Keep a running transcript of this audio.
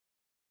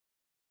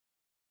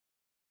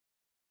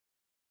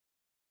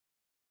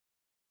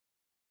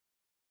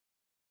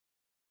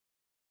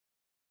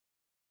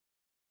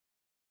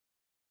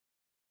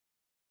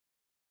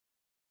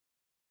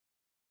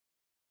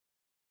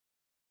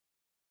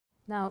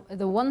Now,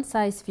 the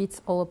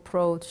one-size-fits-all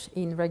approach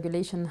in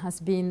regulation has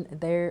been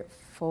there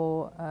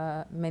for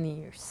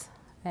many years.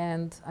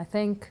 And I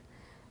think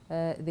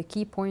the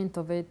key point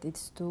of it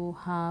is to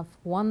have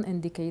one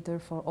indicator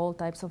for all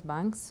types of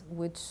banks,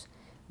 which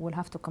we'll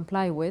have to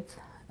comply with,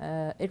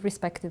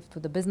 irrespective to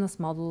the business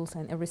models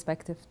and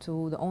irrespective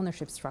to the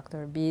ownership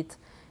structure, be it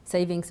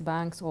savings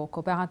banks or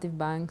cooperative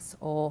banks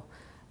or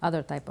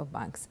other type of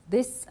banks.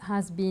 This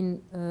has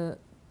been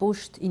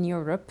pushed in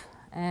Europe,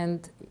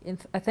 and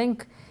I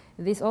think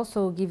this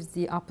also gives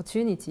the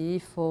opportunity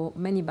for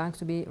many banks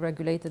to be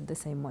regulated the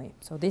same way.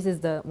 So this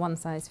is the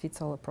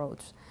one-size-fits-all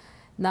approach.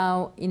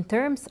 Now, in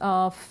terms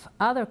of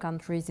other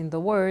countries in the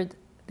world,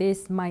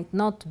 this might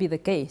not be the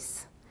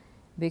case,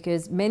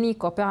 because many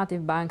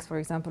cooperative banks, for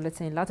example, let's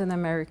say in Latin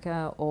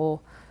America, or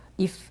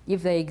if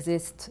they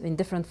exist in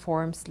different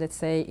forms, let's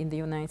say in the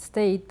United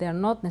States, they are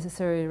not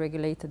necessarily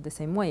regulated the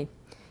same way.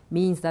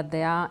 Means that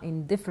they are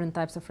in different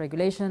types of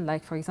regulation,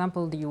 like for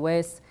example, the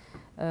US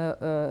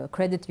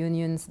credit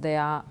unions, they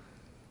are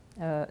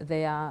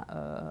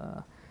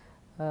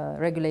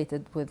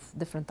regulated with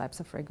different types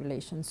of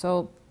regulation.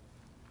 So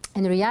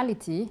in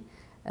reality,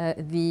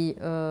 the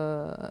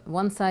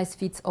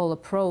one-size-fits-all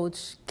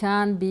approach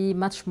can be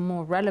much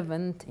more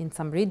relevant in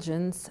some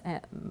regions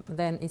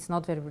than it's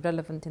not very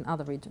relevant in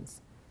other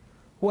regions.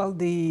 Well,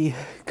 the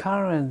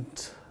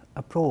current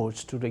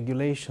approach to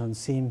regulation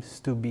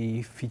seems to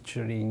be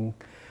featuring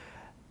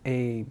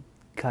a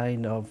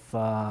kind of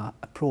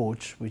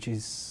approach which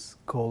is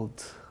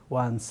called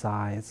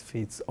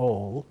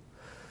one-size-fits-all,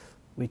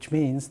 which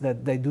means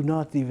that they do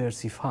not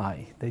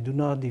diversify, they do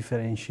not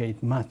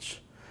differentiate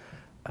much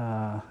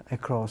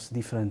across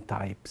different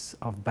types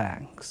of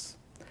banks.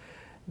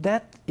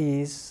 That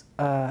is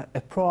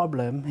a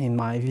problem, in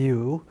my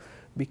view,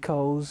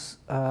 because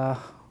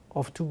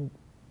of two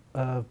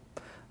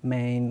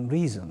main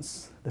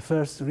reasons. The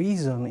first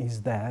reason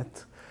is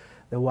that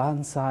the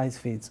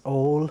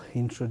one-size-fits-all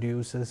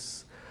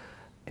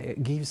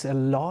gives a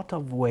lot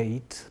of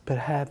weight.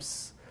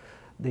 Perhaps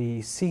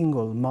the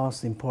single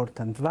most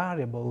important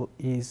variable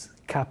is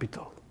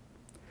capital.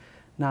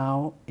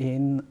 Now,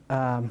 in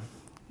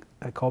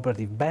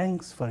cooperative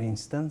banks, for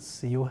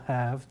instance, you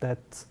have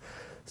that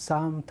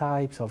some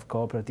types of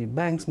cooperative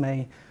banks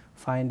may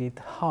find it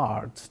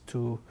hard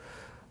to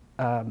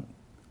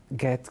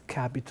get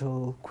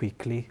capital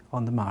quickly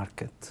on the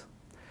market.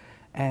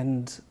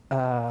 And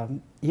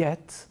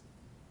yet,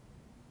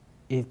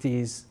 it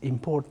is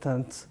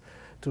important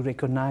to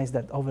recognize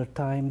that over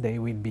time they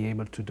will be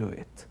able to do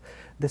it.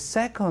 The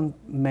second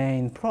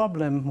main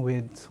problem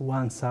with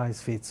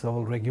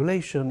one-size-fits-all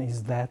regulation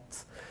is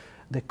that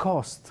the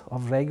cost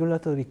of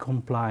regulatory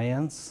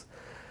compliance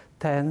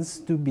tends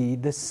to be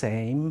the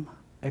same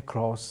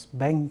across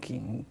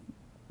banking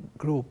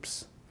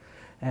groups.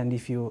 And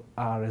if you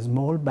are a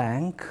small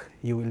bank,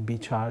 you will be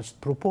charged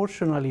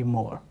proportionally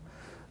more.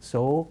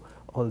 So,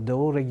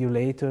 although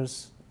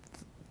regulators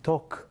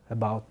talk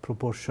about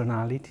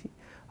proportionality,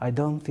 I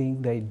don't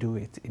think they do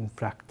it in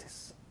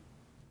practice.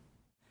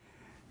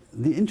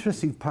 The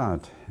interesting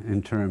part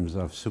in terms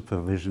of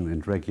supervision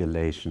and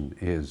regulation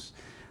is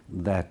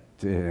that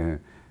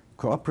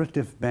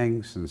cooperative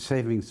banks and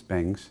savings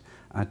banks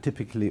are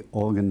typically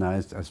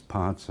organized as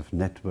parts of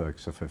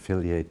networks of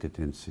affiliated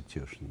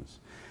institutions.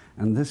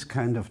 And this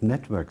kind of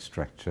network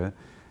structure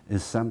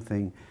is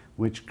something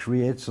which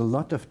creates a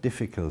lot of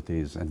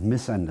difficulties and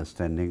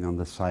misunderstanding on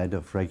the side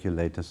of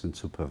regulators and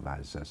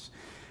supervisors.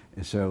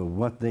 So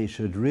what they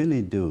should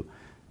really do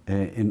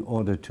in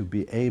order to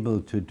be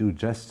able to do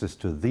justice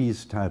to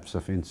these types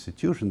of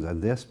institutions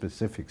and their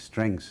specific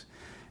strengths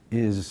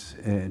is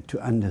to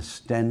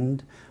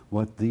understand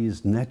what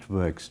these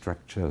network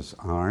structures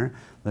are,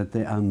 that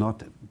they are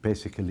not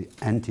basically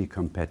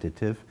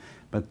anti-competitive,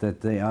 but that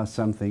they are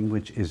something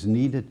which is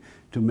needed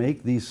to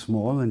make these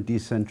small and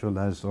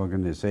decentralized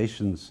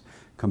organizations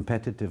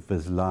competitive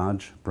with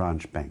large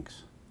branch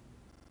banks.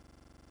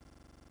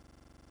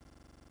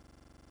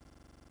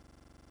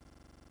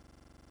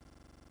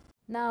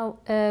 Now,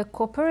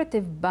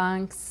 cooperative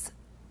banks,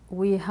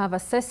 we have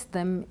assessed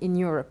them in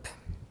Europe.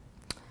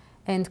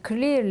 And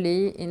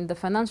clearly, in the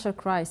financial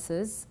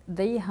crisis,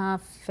 they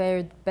have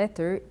fared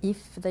better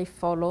if they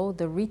follow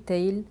the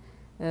retail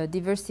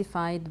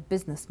diversified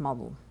business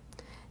model.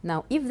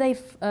 Now, if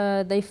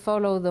they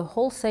follow the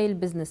wholesale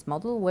business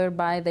model,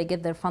 whereby they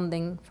get their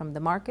funding from the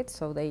market,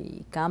 so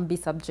they can be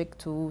subject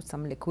to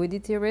some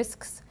liquidity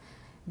risks,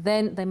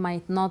 then they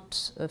might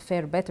not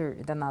fare better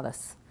than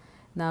others.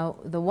 Now,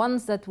 the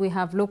ones that we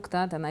have looked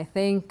at, and I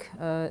think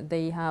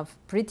they have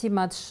pretty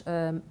much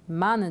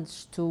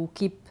managed to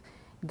keep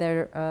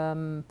their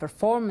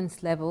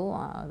performance level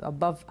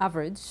above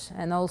average,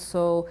 and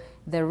also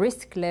their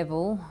risk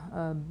level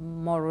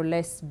more or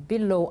less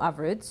below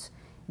average.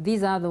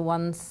 These are the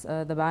ones,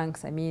 the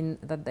banks,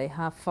 that they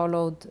have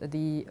followed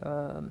the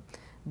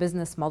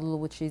business model,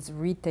 which is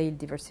retail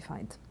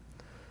diversified.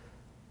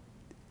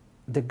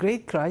 The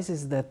great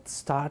crisis that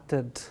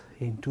started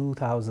in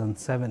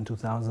 2007,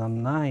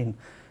 2009,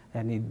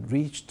 and it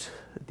reached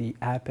the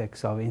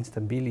apex of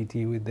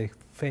instability with the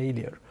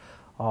failure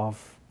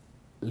of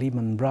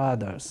Lehman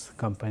Brothers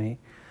company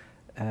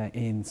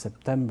in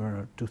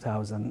September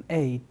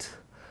 2008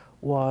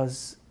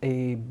 was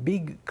a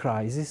big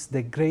crisis,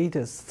 the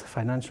greatest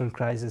financial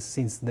crisis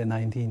since the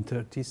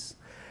 1930s.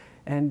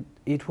 And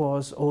it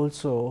was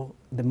also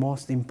the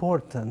most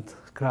important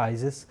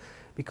crisis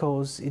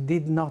because it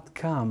did not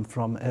come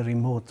from a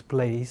remote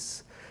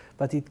place,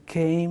 but it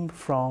came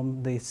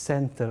from the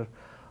center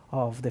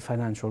of the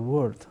financial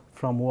world,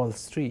 from Wall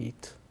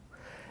Street.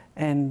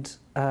 And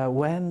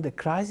when the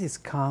crisis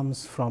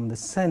comes from the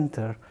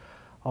center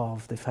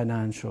of the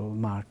financial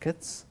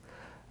markets,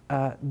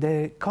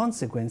 the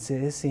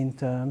consequences in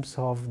terms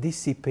of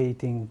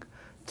dissipating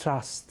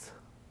trust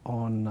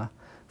on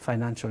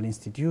financial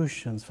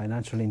institutions,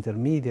 financial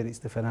intermediaries,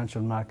 the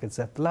financial markets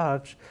at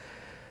large,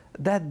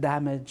 that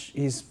damage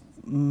is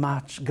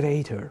much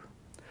greater.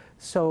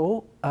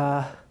 So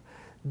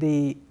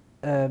the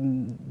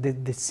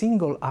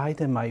single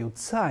item I would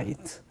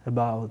cite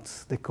about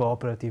the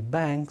cooperative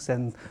banks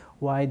and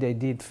why they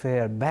did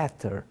fare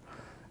better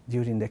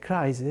during the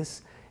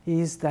crisis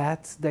is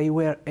that they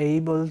were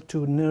able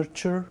to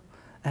nurture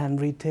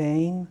and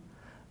retain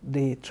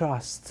the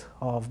trust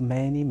of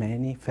many,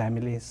 many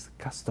families,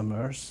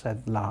 customers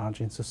at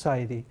large in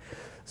society,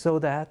 so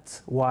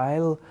that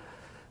while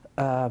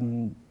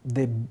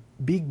the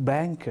big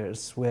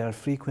bankers were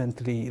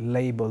frequently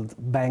labeled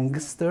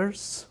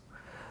banksters,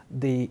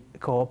 the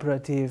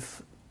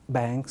cooperative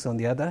banks, on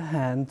the other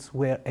hand,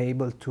 were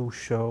able to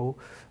show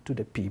to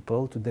the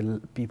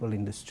people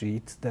in the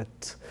street,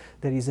 that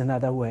there is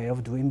another way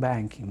of doing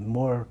banking,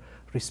 more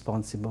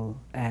responsible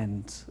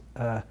and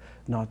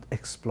not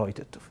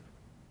exploitative.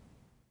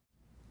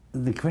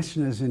 The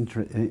question is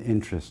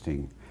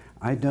interesting.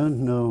 I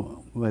don't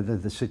know whether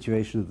the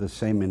situation is the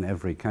same in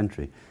every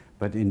country,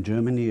 but in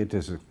Germany it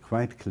is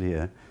quite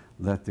clear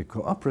that the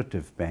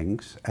cooperative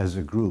banks as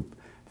a group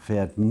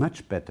fared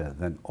much better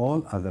than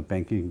all other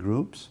banking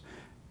groups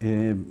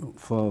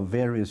for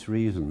various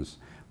reasons.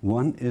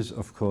 One is,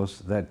 of course,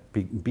 that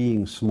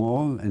being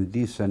small and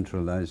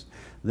decentralized,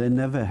 they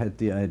never had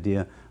the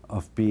idea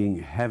of being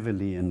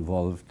heavily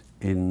involved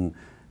in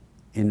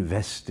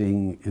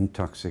investing in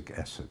toxic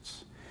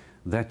assets.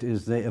 That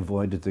is, they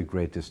avoided the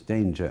greatest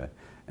danger.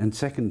 And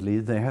secondly,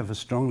 they have a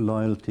strong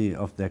loyalty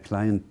of their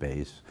client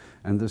base.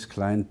 And this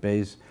client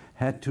base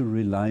had to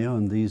rely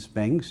on these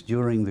banks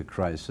during the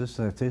crisis.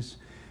 That is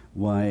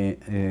why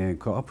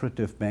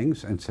cooperative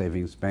banks and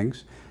savings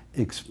banks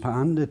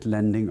expanded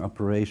lending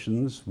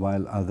operations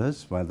while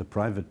the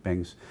private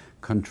banks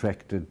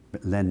contracted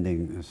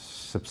lending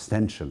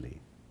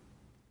substantially.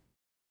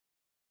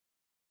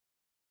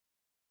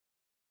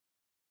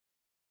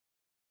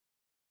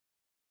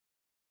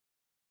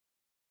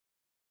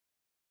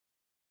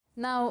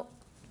 Now,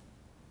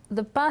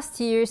 the past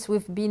years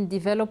we've been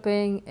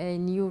developing a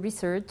new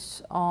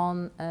research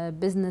on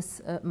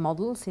business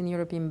models in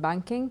European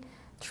banking,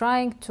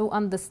 trying to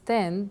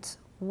understand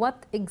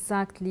what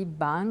exactly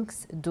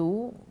banks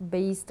do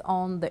based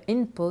on the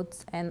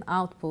inputs and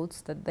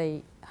outputs that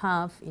they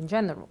have in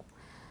general.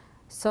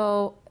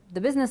 So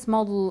the business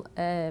model,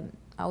 I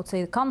would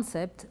say the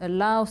concept,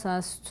 allows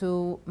us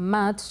to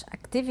match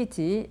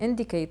activity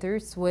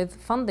indicators with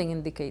funding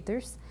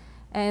indicators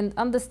and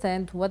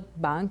understand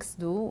what banks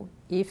do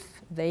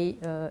if they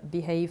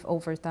behave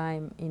over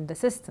time in the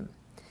system.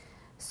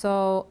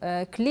 So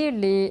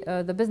clearly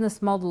the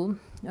business model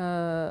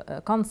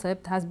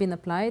concept has been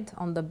applied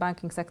on the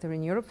banking sector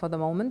in Europe for the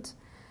moment.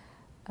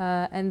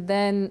 And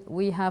then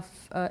we have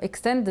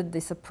extended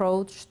this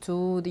approach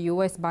to the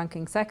US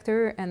banking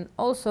sector and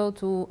also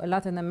to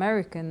Latin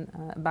American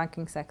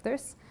banking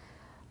sectors.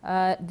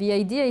 The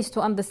idea is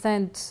to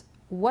understand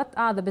what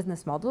are the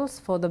business models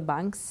for the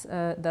banks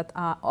that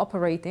are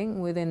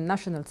operating within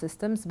national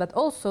systems, but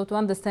also to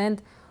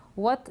understand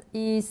what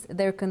is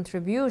their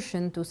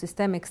contribution to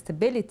systemic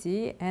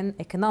stability and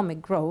economic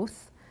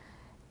growth.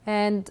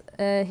 And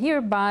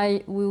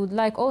hereby we would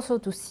like also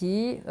to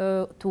see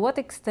to what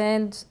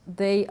extent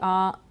they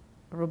are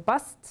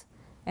robust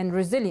and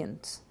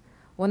resilient.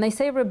 When I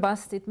say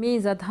robust, it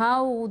means that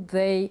how would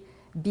they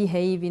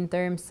behave in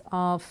terms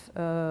of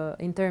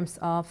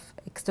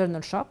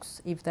external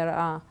shocks if there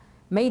are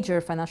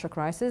major financial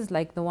crises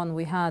like the one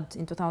we had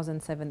in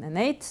 2007 and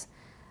 2008,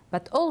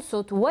 but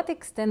also to what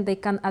extent they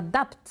can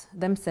adapt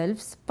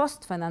themselves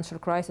post-financial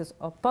crisis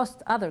or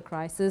post-other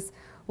crisis,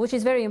 which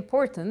is very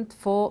important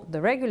for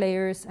the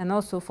regulators and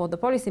also for the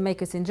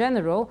policymakers in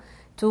general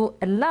to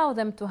allow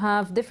them to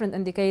have different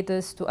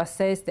indicators to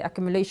assess the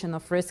accumulation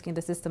of risk in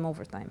the system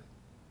over time.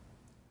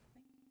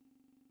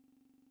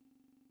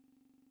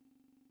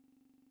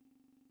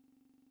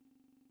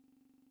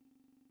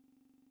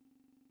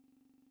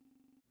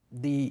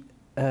 The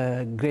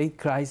great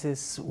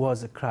crisis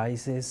was a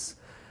crisis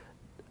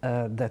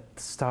that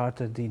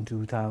started in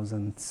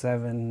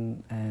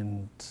 2007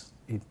 and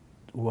it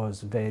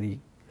was very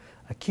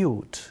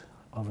acute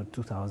over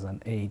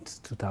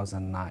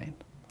 2008-2009.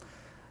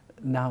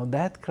 Now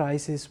that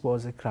crisis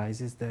was a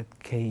crisis that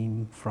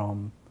came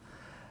from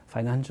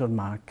financial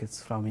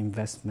markets, from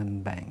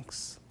investment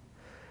banks.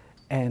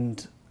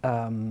 And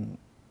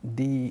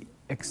the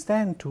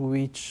extent to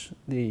which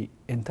the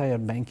entire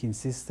banking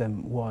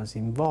system was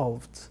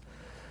involved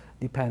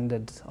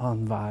depended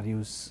on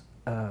various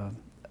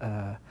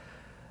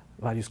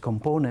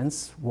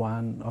components.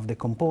 One of the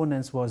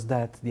components was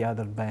that the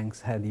other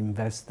banks had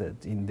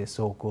invested in the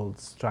so-called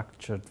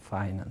structured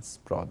finance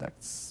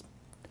products.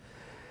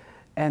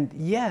 And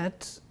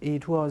yet,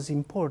 it was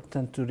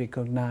important to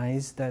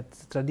recognize that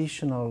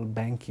traditional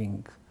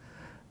banking,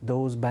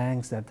 those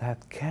banks that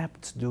had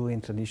kept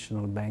doing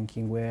traditional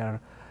banking,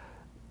 were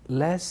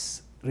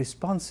less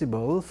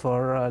responsible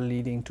for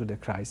leading to the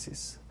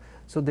crisis.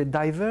 So the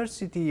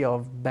diversity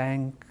of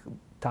bank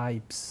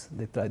types,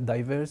 the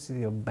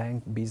diversity of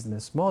bank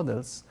business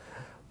models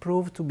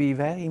proved to be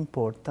very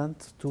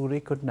important to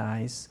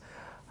recognize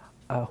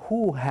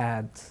who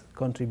had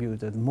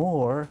contributed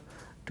more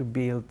to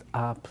build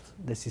up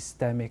the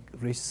systemic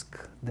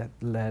risk that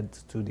led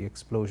to the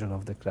explosion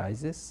of the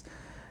crisis,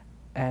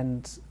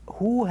 and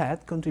who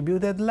had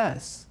contributed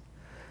less.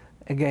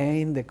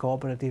 Again, the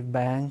cooperative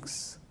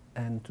banks,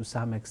 and to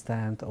some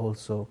extent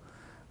also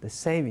the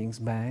savings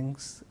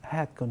banks,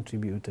 had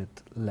contributed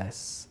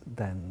less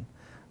than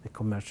the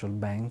commercial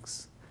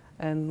banks.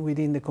 And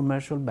within the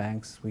commercial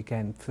banks, we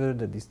can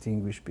further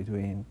distinguish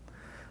between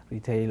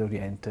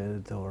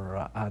retail-oriented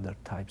or other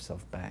types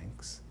of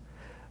banks.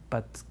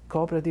 But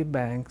cooperative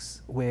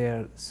banks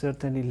were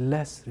certainly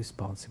less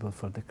responsible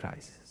for the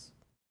crisis.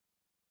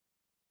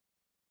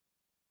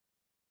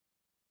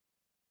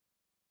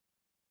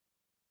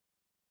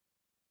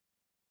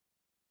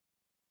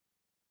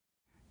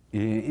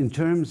 In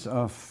terms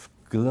of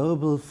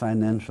global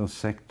financial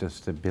sector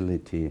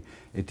stability,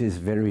 it is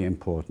very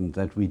important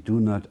that we do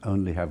not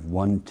only have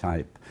one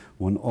type,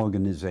 one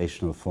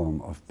organizational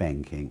form of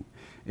banking.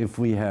 If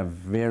we have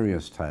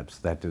various types,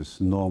 that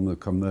is normal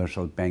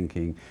commercial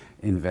banking,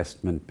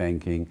 investment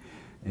banking,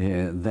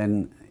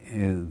 then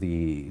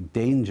the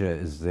danger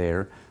is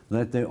there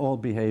that they all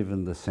behave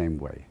in the same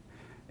way.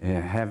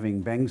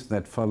 Having banks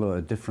that follow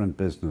a different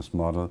business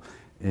model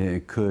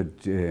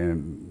could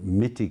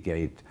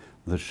mitigate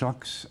the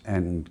shocks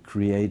and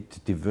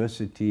create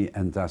diversity,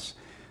 and thus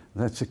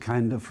that's a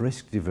kind of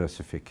risk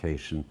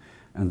diversification,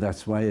 and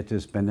that's why it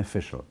is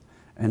beneficial.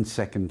 And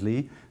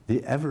secondly,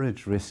 the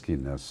average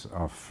riskiness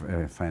of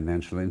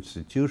financial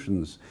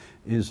institutions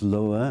is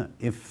lower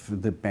if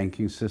the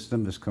banking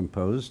system is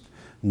composed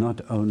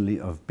not only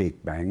of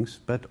big banks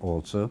but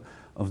also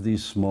of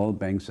these small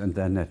banks and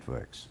their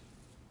networks.